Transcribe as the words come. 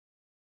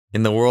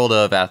In the world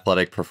of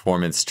athletic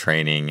performance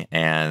training,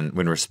 and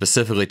when we're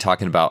specifically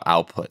talking about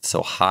output,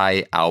 so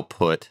high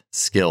output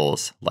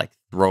skills like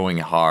throwing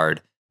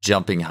hard,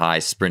 jumping high,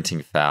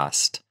 sprinting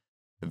fast,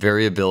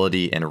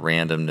 variability and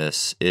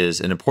randomness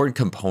is an important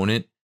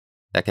component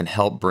that can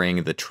help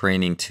bring the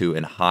training to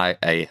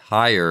a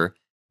higher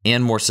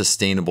and more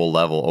sustainable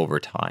level over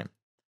time.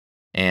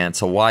 And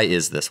so why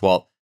is this?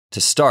 Well,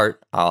 to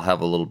start, I'll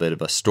have a little bit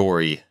of a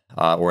story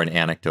or an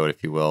anecdote,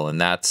 if you will,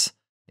 and that's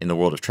in the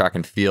world of track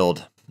and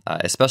field,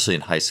 especially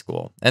in high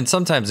school and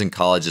sometimes in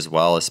college as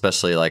well,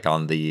 especially like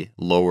on the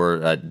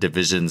lower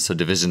divisions. So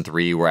Division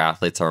III, where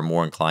athletes are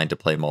more inclined to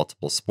play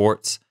multiple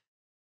sports.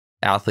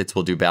 Athletes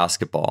will do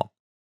basketball,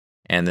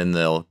 and then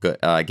they'll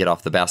get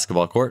off the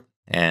basketball court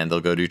and they'll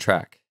go do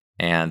track,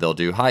 and they'll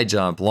do high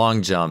jump,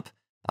 long jump,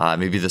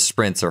 maybe the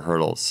sprints or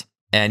hurdles.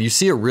 And you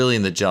see it really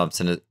in the jumps,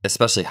 and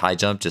especially high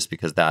jump, just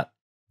because that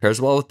pairs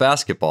well with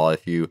basketball.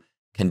 If you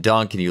can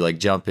dunk and you like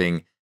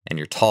jumping and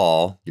you're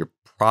tall, you're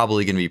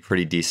probably going to be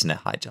pretty decent at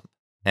high jump.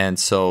 And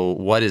so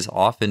what is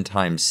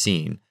oftentimes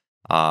seen,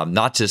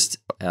 not just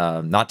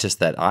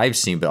that I've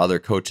seen, but other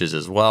coaches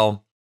as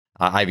well,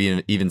 I've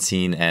even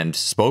seen and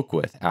spoke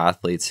with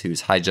athletes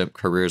whose high jump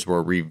careers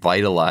were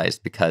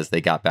revitalized because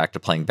they got back to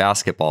playing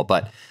basketball.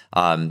 But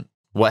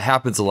what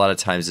happens a lot of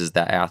times is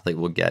that athlete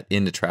will get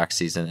into track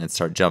season and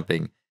start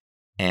jumping,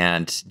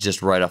 and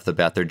just right off the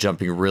bat, they're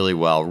jumping really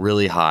well,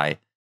 really high.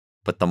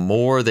 But the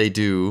more they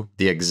do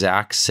the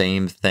exact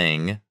same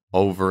thing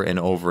over and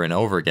over and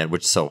over again,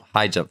 which, so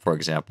high jump, for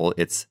example,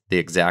 it's the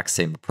exact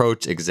same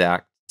approach,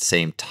 exact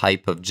same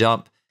type of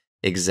jump,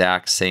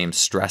 exact same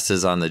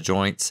stresses on the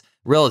joints.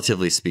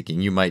 Relatively speaking,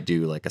 you might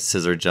do like a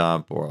scissor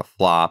jump or a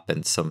flop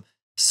and some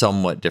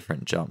somewhat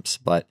different jumps.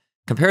 But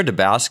compared to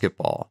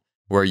basketball,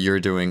 where you're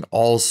doing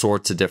all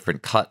sorts of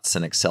different cuts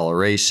and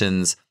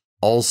accelerations,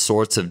 all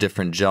sorts of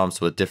different jumps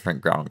with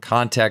different ground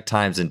contact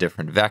times and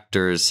different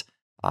vectors,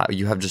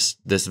 you have just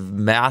this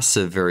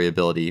massive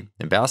variability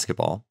in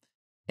basketball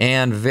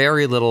and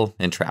very little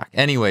in track.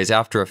 Anyways,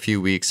 after a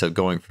few weeks of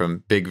going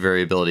from big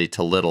variability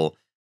to little,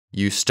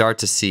 you start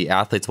to see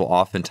athletes will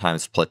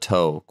oftentimes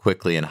plateau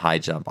quickly in high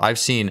jump. I've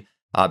seen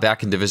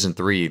back in Division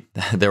III,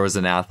 there was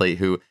an athlete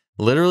who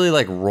literally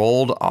like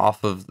rolled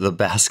off of the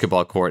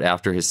basketball court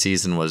after his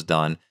season was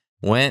done,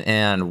 went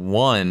and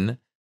won,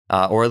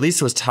 or at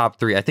least was top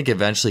 3. I think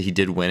eventually he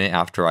did win it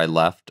after I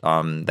left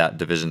that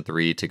Division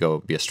III to go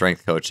be a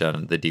strength coach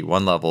on the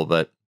D1 level,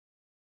 but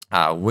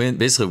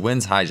basically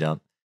wins high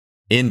jump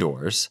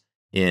indoors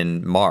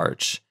in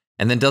March,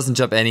 and then doesn't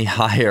jump any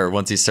higher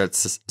once he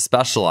starts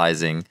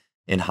specializing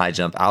in high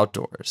jump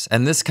outdoors.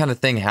 And this kind of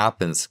thing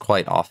happens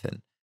quite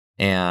often.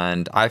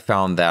 And I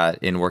found that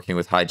in working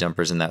with high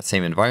jumpers in that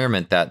same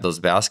environment, that those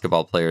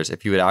basketball players,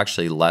 if you would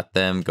actually let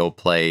them go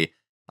play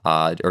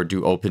or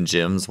do open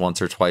gyms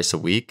once or twice a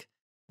week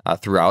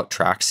throughout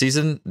track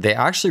season, they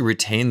actually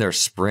retain their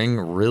spring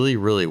really,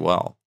 really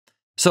well.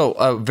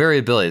 So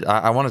variability,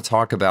 I want to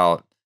talk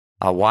about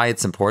why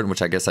it's important,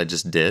 which I guess I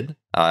just did,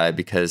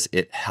 because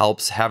it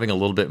helps having a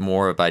little bit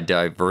more of a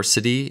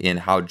diversity in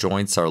how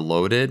joints are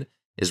loaded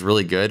is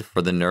really good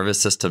for the nervous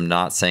system,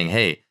 not saying,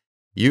 hey,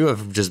 you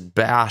have just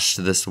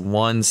bashed this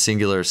one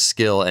singular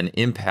skill and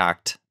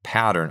impact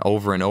pattern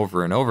over and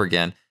over and over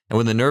again. And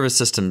when the nervous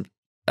system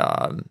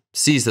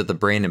sees that the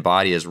brain and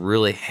body is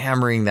really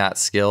hammering that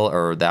skill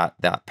or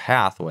that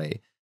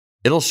pathway,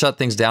 it'll shut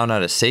things down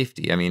out of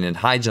safety. I mean, in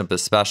high jump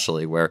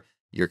especially, where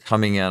you're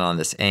coming in on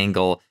this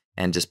angle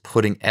and just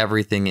putting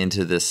everything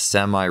into this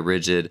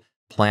semi-rigid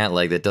plant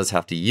leg that does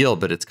have to yield,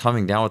 but it's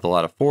coming down with a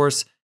lot of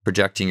force,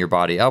 projecting your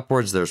body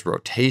upwards. There's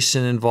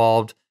rotation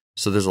involved.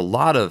 So there's a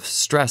lot of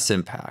stress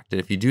impact. And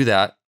if you do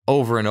that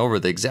over and over,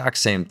 the exact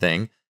same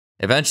thing,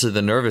 eventually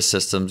the nervous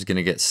system's going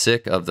to get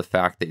sick of the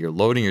fact that you're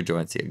loading your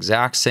joints the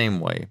exact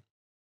same way.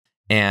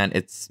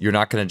 And you're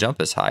not going to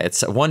jump as high.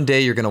 It's one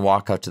day you're going to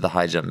walk up to the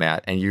high jump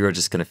mat and you're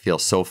just going to feel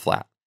so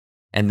flat.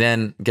 And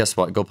then guess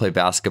what? Go play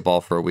basketball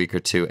for a week or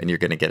two and you're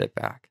going to get it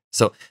back.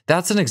 So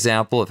that's an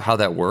example of how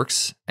that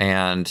works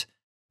and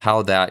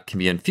how that can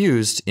be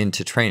infused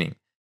into training.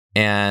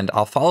 And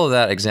I'll follow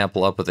that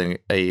example up with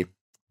a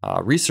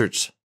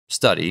research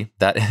study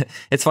that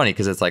it's funny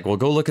because it's like, well,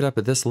 go look it up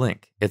at this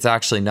link. It's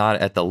actually not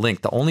at the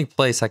link. The only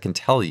place I can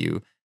tell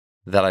you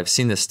that I've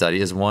seen this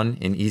study is one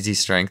in Easy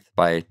Strength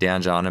by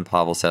Dan John and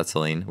Pavel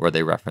Tsetselin, where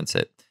they reference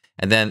it.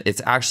 And then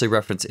it's actually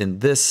referenced in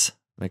this,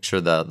 make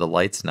sure the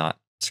light's not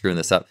screwing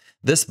this up,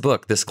 this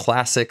book, this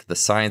classic, The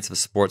Science of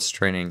Sports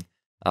Training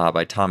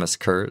by Thomas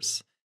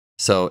Kurz.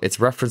 So it's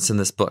referenced in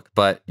this book,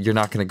 but you're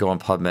not going to go on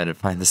PubMed and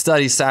find the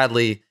study.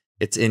 Sadly,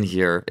 it's in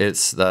here.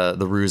 It's the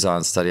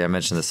Rewzon study. I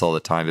mention this all the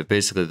time, but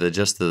basically the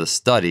gist of the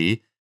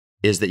study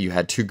is that you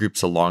had 2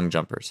 groups of long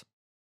jumpers.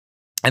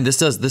 And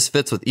this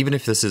fits with, even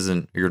if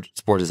your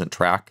sport isn't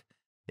track,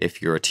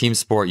 if you're a team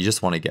sport, you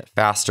just want to get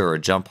faster or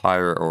jump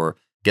higher or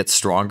get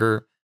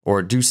stronger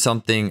or do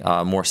something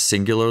more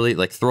singularly,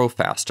 like throw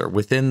faster.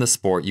 Within the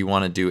sport, you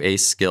want to do a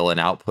skill, an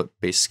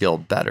output-based skill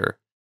better.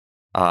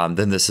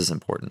 Then this is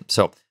important.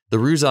 So The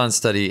Rewzon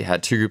study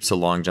had two groups of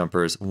long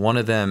jumpers, one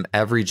of them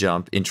every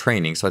jump in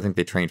training. So I think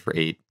they trained for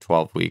 8,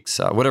 12 weeks,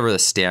 whatever the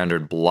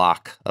standard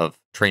block of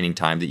training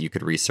time that you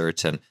could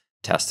research and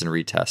test and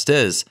retest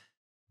is.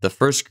 The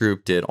first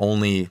group did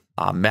only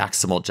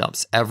maximal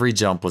jumps. Every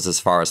jump was as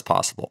far as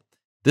possible.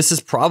 This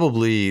is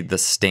probably the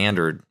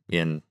standard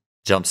in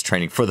jumps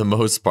training for the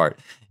most part.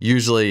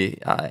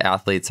 Usually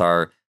athletes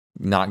are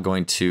not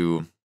going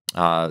to,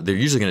 they're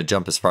usually going to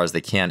jump as far as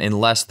they can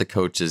unless the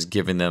coach is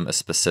giving them a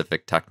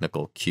specific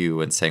technical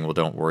cue and saying, well,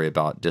 don't worry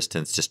about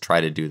distance, just try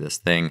to do this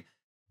thing,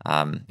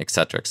 et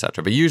cetera, et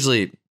cetera. But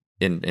usually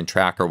in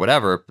track or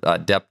whatever,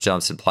 depth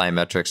jumps and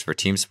plyometrics for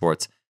team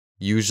sports,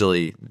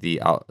 usually the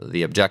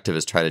objective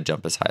is try to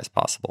jump as high as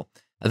possible.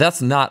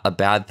 That's not a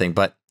bad thing,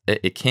 but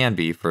it can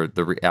be for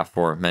the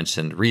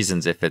aforementioned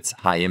reasons if it's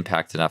high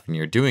impact enough and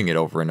you're doing it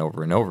over and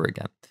over and over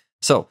again.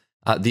 So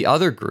the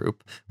other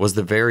group was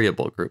the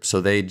variable group.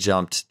 So they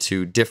jumped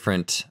to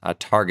different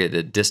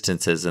targeted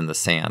distances in the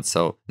sand.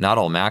 So not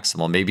all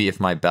maximal. Maybe if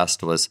my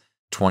best was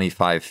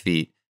 25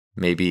 feet,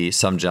 maybe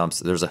some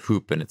jumps, there's a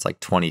hoop and it's like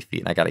 20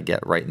 feet and I got to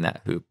get right in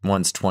that hoop.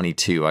 One's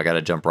 22, I got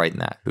to jump right in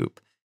that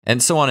hoop.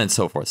 And so on and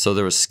so forth. So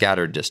there was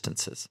scattered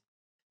distances.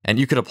 And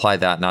you could apply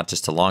that not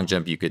just to long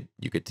jump, you could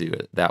do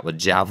that with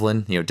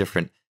javelin,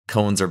 different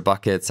cones or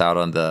buckets out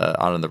on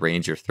the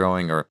range you're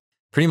throwing, or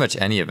pretty much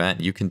any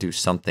event, you can do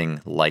something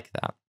like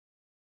that.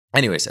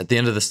 Anyways, at the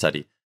end of the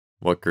study,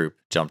 what group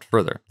jumped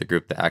further? The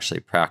group that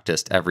actually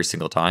practiced every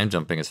single time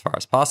jumping as far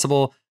as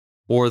possible,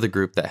 or the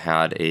group that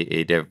had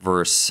a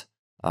diverse,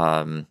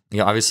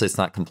 obviously it's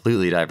not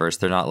completely diverse.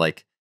 They're not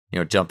like,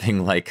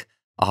 jumping like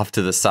off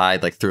to the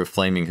side, like through a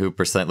flaming hoop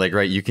or something, like,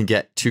 right? You can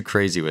get too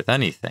crazy with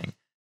anything.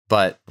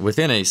 But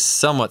within a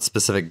somewhat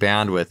specific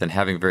bandwidth and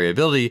having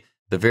variability,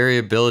 the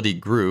variability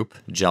group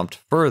jumped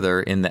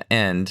further in the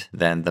end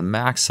than the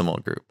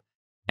maximal group.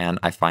 And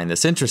I find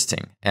this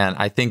interesting. And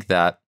I think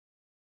that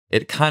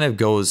it kind of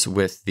goes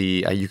with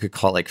the, you could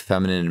call it like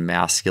feminine and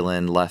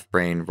masculine, left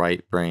brain,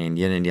 right brain,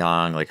 yin and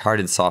yang, like hard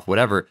and soft,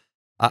 whatever.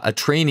 A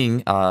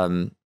training,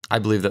 I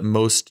believe that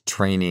most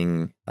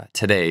training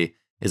today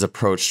is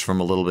approached from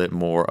a little bit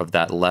more of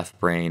that left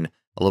brain,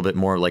 a little bit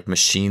more like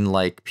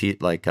machine-like,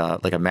 like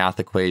a math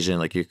equation,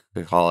 like you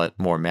could call it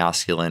more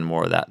masculine,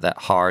 more that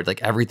hard,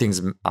 like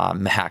everything's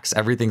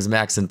everything's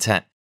max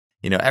intent.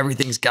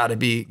 Everything's got to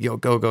be go,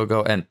 go,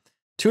 go. And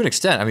to an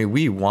extent, I mean,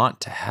 we want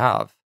to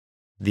have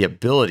the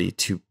ability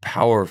to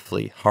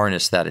powerfully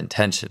harness that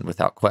intention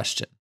without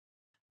question.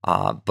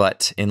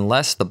 But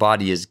unless the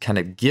body is kind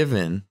of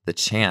given the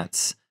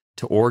chance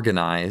to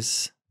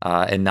organize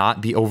and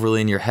not be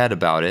overly in your head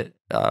about it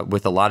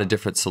with a lot of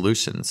different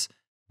solutions,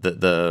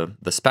 the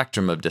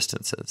spectrum of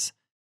distances,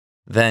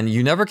 then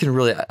you never can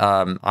really,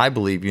 I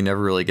believe you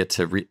never really get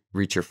to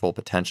reach your full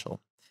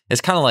potential. It's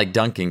kind of like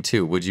dunking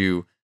too. Would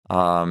you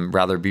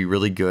rather be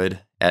really good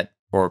at,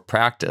 or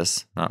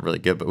practice, not really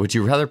good, but would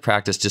you rather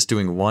practice just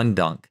doing one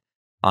dunk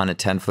on a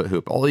 10-foot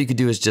hoop? All you could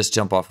do is just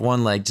jump off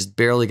one leg, just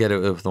barely get it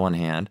with one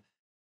hand.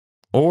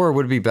 Or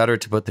would it be better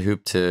to put the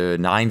hoop to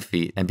 9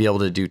 feet and be able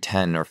to do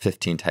 10 or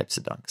 15 types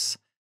of dunks?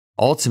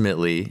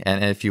 Ultimately,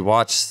 and if you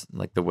watch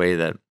like the way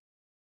that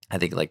I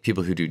think like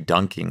people who do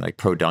dunking, like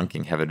pro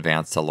dunking, have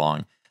advanced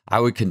along, I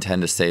would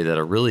contend to say that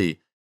a really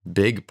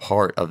big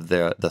part of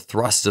the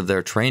thrust of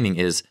their training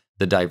is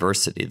the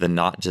diversity, the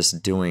not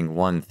just doing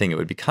one thing. It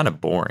would be kind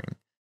of boring.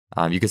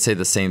 You could say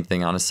the same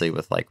thing, honestly,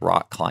 with like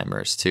rock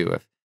climbers too.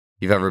 If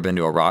you've ever been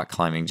to a rock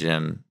climbing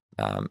gym,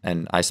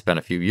 and I spent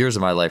a few years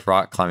of my life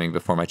rock climbing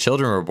before my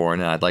children were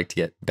born, and I'd like to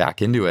get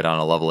back into it on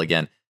a level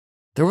again.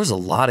 There was a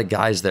lot of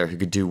guys there who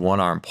could do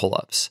one-arm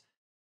pull-ups,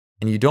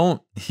 and you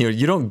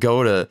don't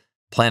go to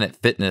Planet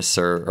Fitness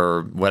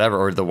or whatever,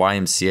 or the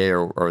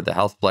YMCA or the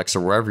Healthplex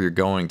or wherever you're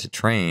going to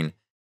train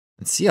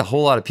and see a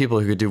whole lot of people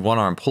who could do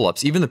one-arm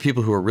pull-ups. Even the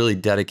people who are really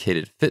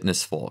dedicated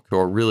fitness folk, who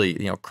are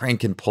really,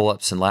 cranking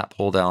pull-ups and lat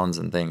pull-downs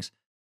and things,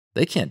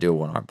 they can't do a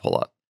one-arm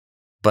pull-up.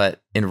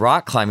 But in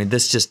rock climbing,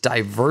 this just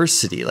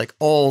diversity, like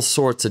all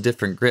sorts of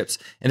different grips.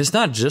 And it's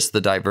not just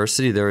the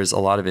diversity, there is a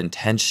lot of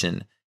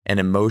intention and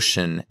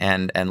emotion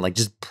and like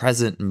just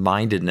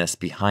present-mindedness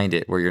behind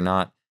it, where you're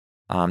not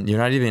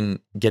even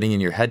getting in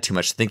your head too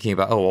much thinking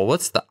about, oh, well,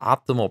 what's the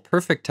optimal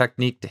perfect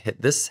technique to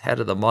hit this head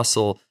of the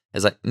muscle?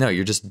 It's like, no,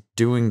 you're just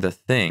doing the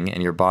thing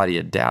and your body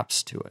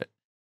adapts to it.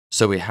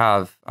 So we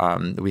have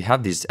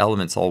these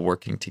elements all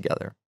working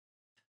together.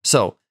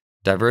 So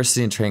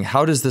diversity in training,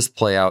 how does this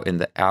play out in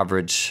the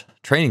average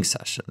training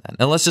session then?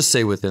 And let's just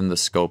say within the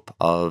scope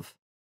of,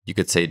 you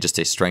could say just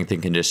a strength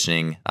and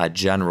conditioning, a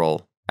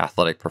general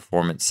athletic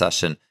performance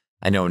session.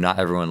 I know not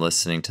everyone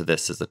listening to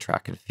this is a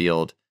track and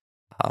field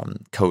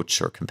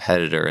coach or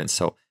competitor. And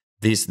so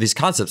these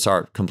concepts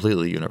are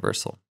completely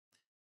universal.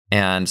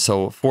 And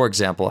so, for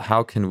example,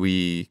 how can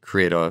we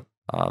create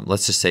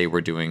let's just say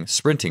we're doing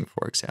sprinting,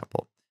 for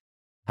example.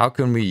 How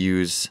can we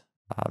use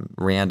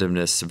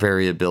randomness,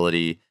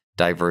 variability,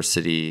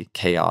 diversity,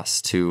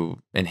 chaos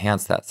to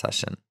enhance that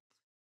session?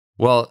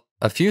 Well,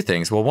 a few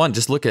things. Well, one,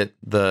 just look at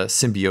the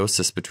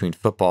symbiosis between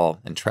football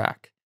and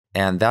track.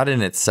 And that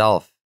in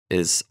itself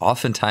is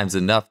oftentimes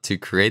enough to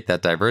create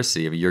that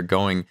diversity. I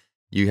mean,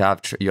 you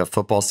have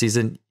football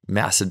season,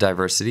 massive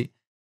diversity.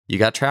 You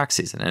got track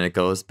season, and it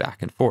goes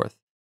back and forth.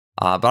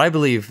 But I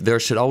believe there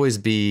should always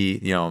be,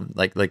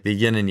 like the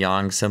yin and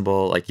yang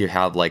symbol. Like you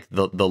have like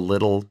the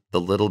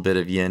little bit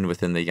of yin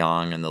within the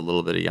yang, and the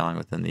little bit of yang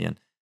within the yin.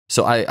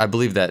 So I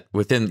believe that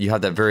within, you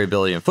have that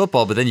variability in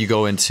football, but then you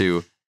go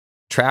into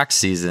track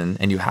season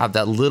and you have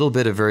that little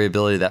bit of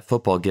variability that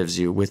football gives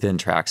you within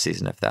track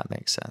season, if that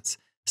makes sense.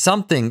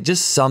 Something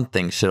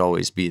should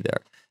always be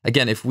there.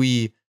 Again, if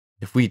we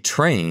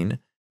train,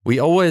 we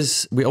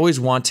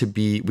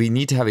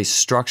need to have a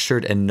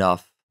structured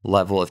enough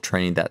level of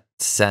training that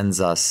sends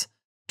us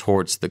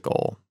towards the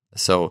goal.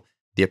 So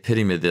the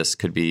epitome of this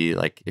could be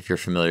like, if you're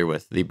familiar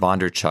with the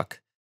Bondarchuk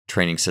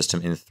training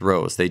system in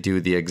throws, they do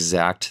the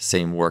exact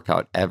same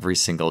workout every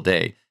single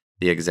day,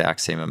 the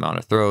exact same amount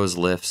of throws,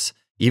 lifts,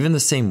 even the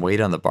same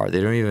weight on the bar. They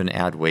don't even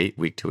add weight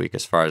week to week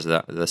as far as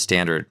the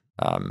standard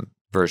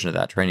version of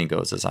that training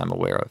goes, as I'm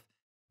aware of.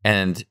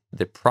 And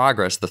the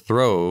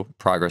throw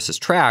progress is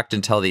tracked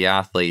until the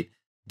athlete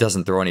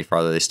doesn't throw any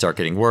farther. They start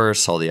getting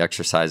worse. All the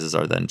exercises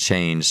are then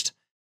changed,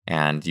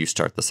 and you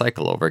start the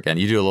cycle over again.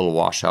 You do a little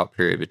washout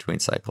period between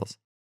cycles.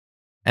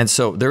 And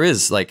so there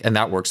is and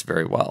that works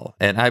very well.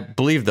 And I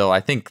believe, though, I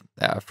think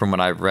from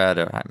what I've read,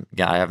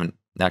 I haven't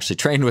actually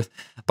trained with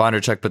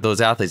Bondarchuk, but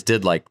those athletes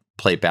did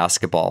play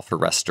basketball for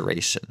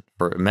restoration,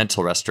 for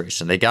mental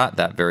restoration. They got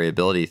that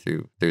variability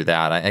through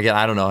that.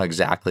 I don't know how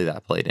exactly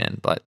that played in,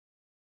 but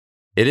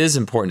it is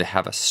important to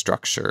have a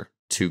structure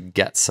to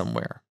get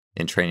somewhere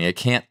in training. It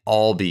can't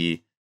all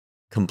be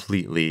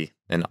completely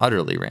and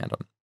utterly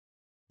random.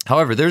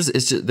 However, there's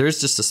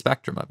just a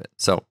spectrum of it.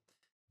 So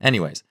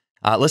anyways,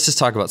 let's just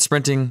talk about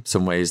sprinting,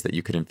 some ways that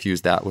you could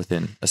infuse that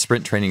within a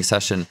sprint training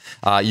session.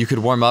 You could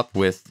warm up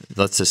with,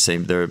 let's just say,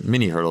 their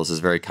mini hurdles is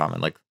very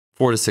common, like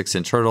 4 to 6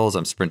 inch hurdles.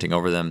 I'm sprinting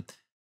over them.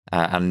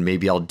 And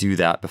maybe I'll do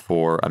that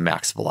before a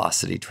max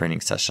velocity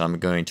training session. I'm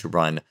going to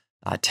run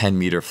 10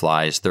 meter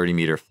flies, 30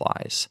 meter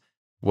flies.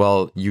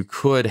 Well, you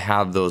could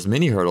have those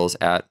mini hurdles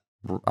at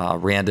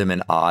random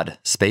and odd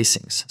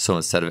spacings. So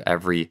instead of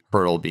every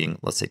hurdle being,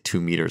 let's say, 2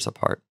 meters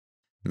apart,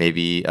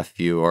 maybe a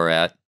few are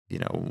at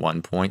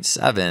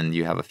 1.7.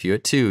 You have a few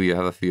at 2. You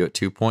have a few at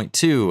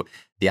 2.2.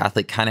 The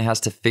athlete kind of has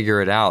to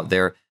figure it out.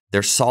 They're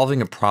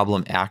solving a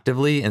problem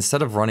actively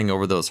instead of running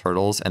over those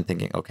hurdles and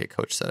thinking, okay,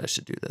 coach said I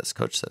should do this.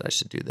 Coach said I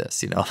should do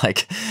this. And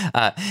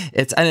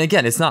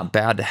again, it's not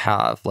bad to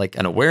have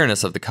an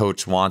awareness of the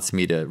coach wants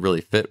me to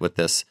really fit with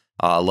this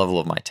level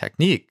of my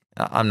technique.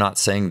 I'm not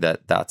saying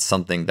that that's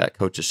something that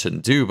coaches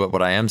shouldn't do, but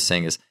what I am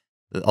saying is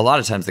a lot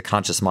of times the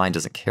conscious mind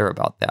doesn't care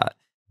about that.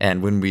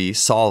 And when we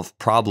solve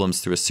problems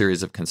through a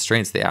series of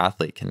constraints, the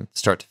athlete can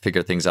start to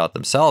figure things out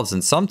themselves.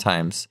 And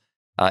sometimes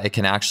it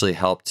can actually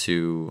help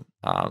to,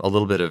 a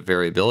little bit of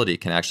variability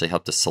can actually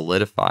help to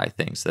solidify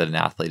things that an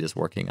athlete is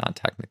working on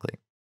technically.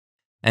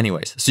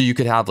 Anyways, so you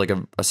could have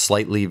a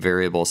slightly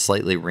variable,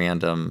 slightly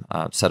random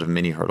set of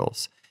mini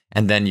hurdles.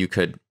 And then you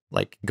could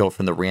go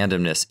from the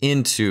randomness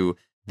into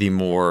the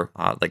more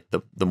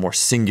the more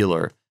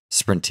singular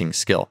sprinting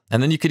skill.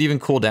 And then you could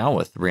even cool down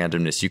with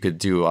randomness. You could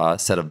do a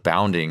set of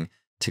bounding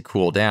to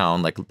cool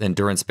down, like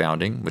endurance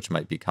bounding, which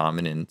might be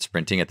common in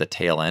sprinting at the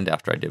tail end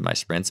after I did my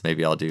sprints.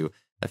 Maybe I'll do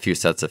a few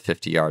sets of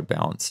 50-yard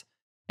bounds.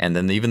 And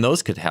then even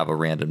those could have a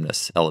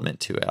randomness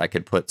element to it. I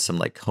could put some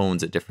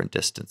cones at different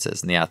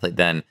distances, and the athlete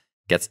then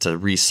gets to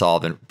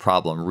resolve a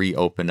problem,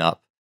 reopen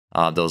up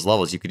those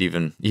levels. You could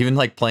even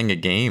playing a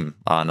game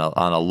on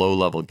a low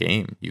level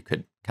game, you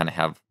could kind of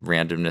have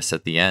randomness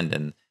at the end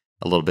and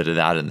a little bit of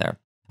that in there.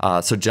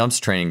 So jumps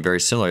training, very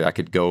similar. I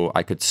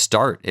could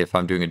start, if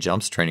I'm doing a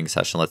jumps training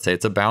session, let's say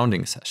it's a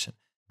bounding session.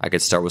 I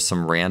could start with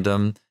some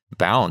random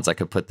bounds. I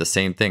could put the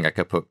same thing. I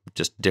could put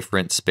just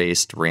different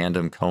spaced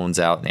random cones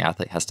out, and the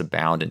athlete has to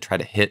bound and try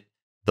to hit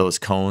those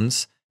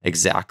cones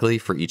exactly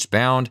for each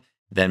bound.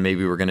 Then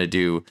maybe we're going to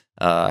do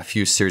a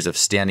few series of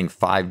standing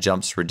 5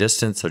 jumps for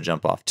distance. So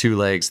jump off 2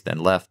 legs, then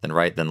left, then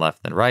right, then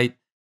left, then right.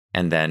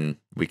 And then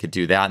we could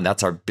do that. And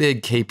that's our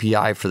big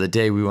KPI for the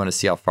day. We want to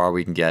see how far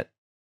we can get.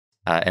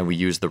 And we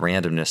use the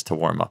randomness to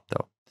warm up,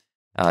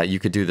 though. You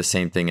could do the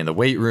same thing in the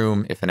weight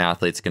room. If an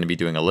athlete's going to be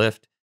doing a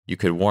lift, you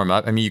could warm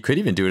up. I mean, you could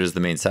even do it as the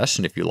main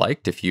session if you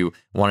liked, if you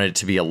wanted it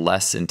to be a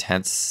less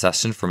intense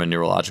session from a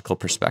neurological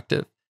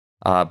perspective.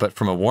 But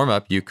from a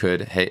warm-up, you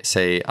could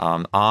say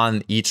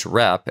on each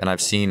rep, and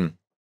I've seen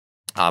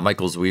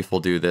Michael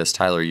Zweifel do this,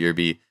 Tyler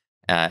Yerby,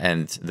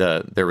 and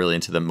they're really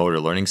into the motor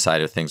learning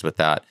side of things with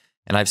that.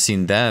 And I've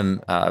seen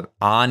them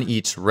on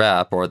each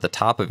rep or at the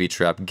top of each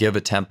rep give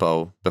a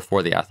tempo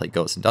before the athlete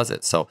goes and does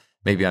it. So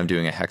maybe I'm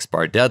doing a hex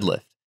bar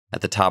deadlift.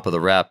 At the top of the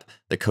rep,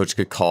 the coach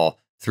could call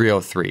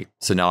 303.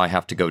 So now I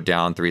have to go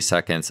down 3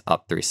 seconds,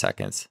 up 3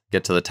 seconds.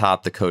 Get to the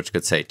top, the coach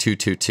could say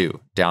 222,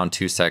 down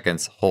 2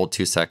 seconds, hold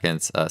 2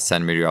 seconds, a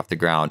centimeter off the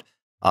ground,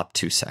 up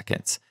 2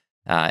 seconds.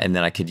 And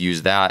then I could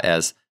use that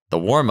as the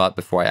warm-up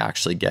before I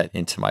actually get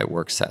into my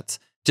work sets,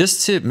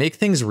 just to make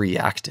things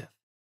reactive.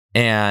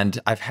 And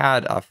I've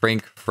had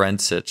Frank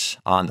Frencich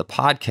on the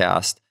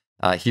podcast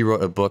He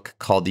wrote a book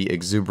called The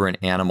Exuberant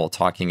Animal,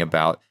 talking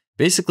about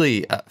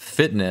basically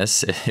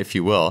fitness, if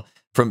you will,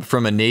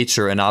 from a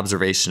nature, an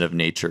observation of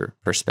nature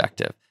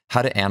perspective.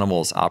 How do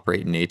animals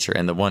operate in nature?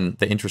 And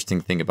the interesting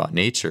thing about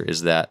nature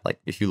is that, like,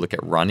 if you look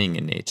at running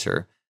in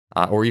nature,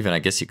 or even, I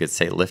guess you could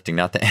say, lifting,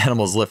 not that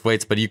animals lift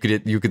weights, but you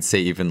could say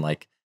even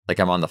like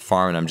I'm on the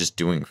farm and I'm just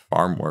doing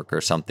farm work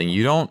or something.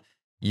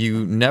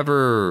 You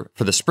never,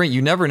 for the sprint,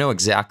 you never know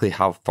exactly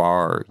how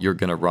far you're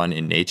going to run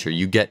in nature.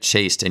 You get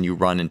chased and you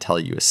run until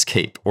you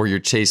escape, or you're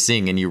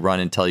chasing and you run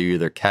until you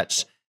either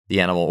catch the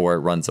animal or it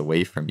runs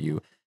away from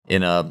you.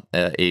 In a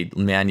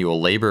manual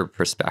labor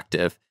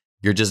perspective,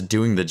 you're just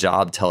doing the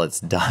job till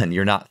it's done.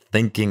 You're not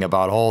thinking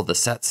about all the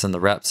sets and the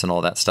reps and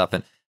all that stuff.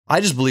 And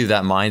I just believe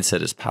that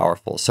mindset is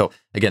powerful. So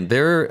again,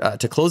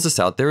 to close this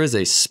out, there is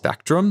a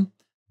spectrum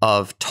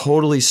of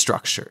totally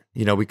structured.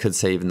 We could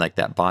say even like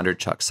that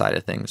Bondarchuk side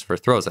of things for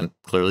throws, and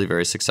clearly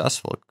very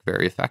successful,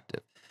 very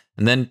effective.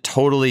 And then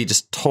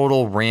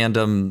total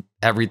random,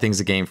 everything's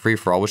a game free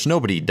for all, which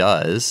nobody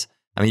does.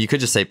 I mean, you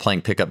could just say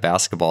playing pickup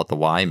basketball at the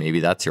Y,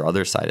 maybe that's your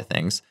other side of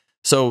things.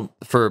 So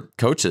for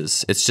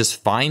coaches, it's just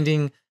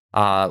finding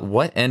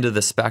what end of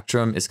the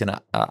spectrum is going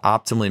to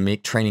optimally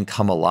make training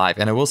come alive.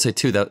 And I will say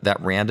too, that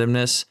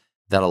randomness,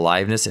 that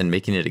aliveness, and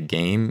making it a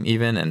game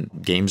even, and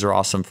games are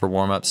awesome for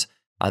warmups.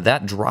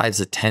 That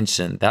drives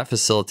attention, that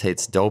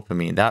facilitates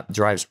dopamine, that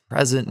drives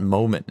present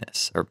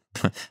momentness, or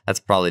that's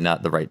probably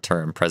not the right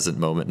term, present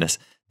momentness.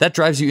 That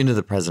drives you into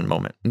the present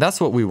moment. And that's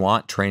what we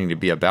want training to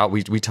be about.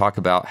 We talk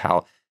about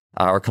how,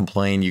 or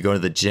complain, you go to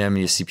the gym,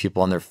 and you see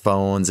people on their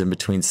phones in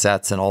between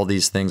sets and all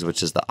these things,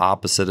 which is the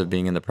opposite of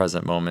being in the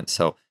present moment.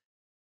 So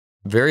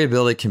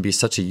variability can be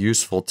such a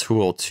useful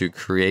tool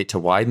to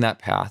widen that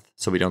path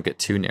so we don't get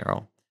too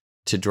narrow,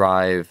 to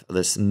drive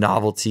this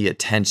novelty,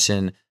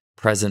 attention,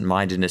 present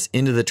mindedness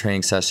into the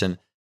training session,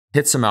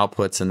 hit some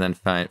outputs, and then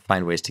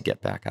find ways to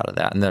get back out of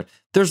that. And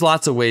there's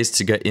lots of ways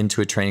to get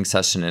into a training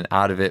session and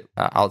out of it,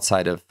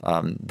 outside of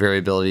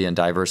variability and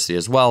diversity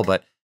as well.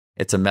 But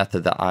it's a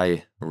method that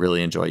I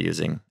really enjoy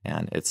using,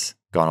 and it's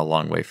gone a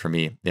long way for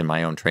me in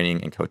my own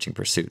training and coaching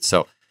pursuits.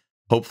 So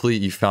hopefully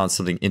you found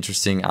something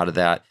interesting out of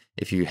that.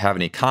 If you have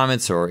any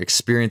comments or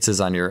experiences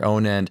on your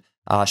own end,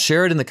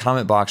 share it in the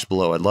comment box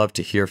below. I'd love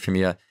to hear from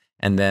you.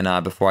 And then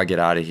before I get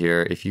out of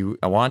here, if you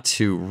want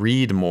to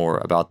read more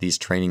about these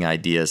training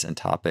ideas and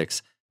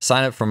topics,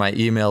 sign up for my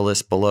email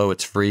list below.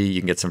 It's free.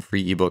 You can get some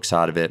free ebooks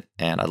out of it.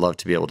 And I'd love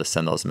to be able to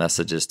send those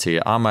messages to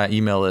you on my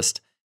email list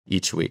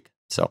each week.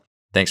 So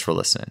thanks for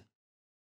listening.